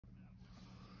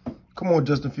Come on,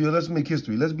 Justin Fields. Let's make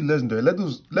history. Let's be legendary.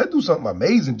 Let's do something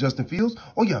amazing, Justin Fields.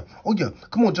 Oh yeah. Oh yeah.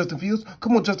 Come on, Justin Fields.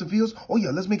 Come on, Justin Fields. Oh yeah.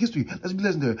 Let's make history. Let's be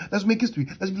legendary. Let's make history.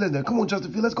 Let's be legendary. Come on,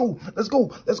 Justin Fields. Let's go. Let's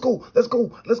go. Let's go. Let's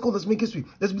go. Let's go. Let's make history.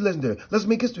 Let's be legendary. Let's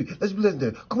make history. Let's be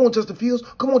legendary. Come on, Justin Fields.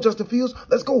 Come on, Justin Fields.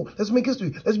 Let's go. Let's make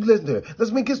history. Let's be legendary.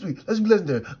 Let's make history. Let's be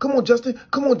legendary. Come on, Justin.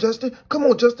 Come on, Justin. Come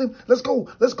on, Justin. Let's go.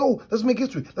 Let's go. Let's make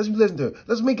history. Let's be legendary.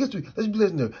 Let's make history. Let's be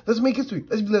legendary. Let's make history.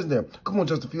 Let's be legendary. Come on,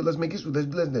 Justin Fields. Let's make history. Let's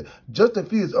be legendary. Justin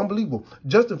Fields is unbelievable.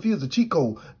 Justin Fields is a cheat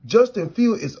code. Justin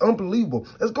Fields is unbelievable.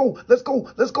 Let's go. Let's go.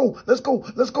 Let's go. Let's go.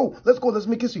 Let's go. Let's go. Let's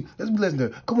make history. Let's be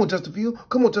legendary. Come on, Justin Fields.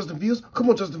 Come on, Justin Fields. Come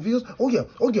on, Justin Fields. Oh yeah.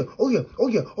 Oh yeah. Oh yeah. Oh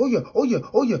yeah. Oh yeah. Oh yeah.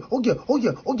 Oh yeah. Oh yeah. Oh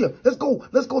yeah. Oh yeah. Let's go.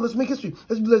 Let's go. Let's make history.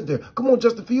 Let's be legendary. Come on,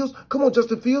 Justin Fields. Come on,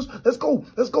 Justin Fields. Let's go.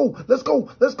 Let's go. Let's go.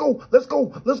 Let's go. Let's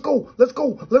go. Let's go. Let's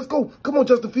go. Let's go. Come on,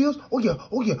 Justin Fields. Oh yeah.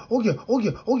 Oh yeah. Oh yeah. Oh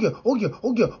yeah. Oh yeah. Oh yeah.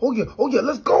 Oh yeah. Oh yeah. Oh yeah.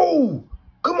 Let's go.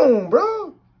 Come on, bro.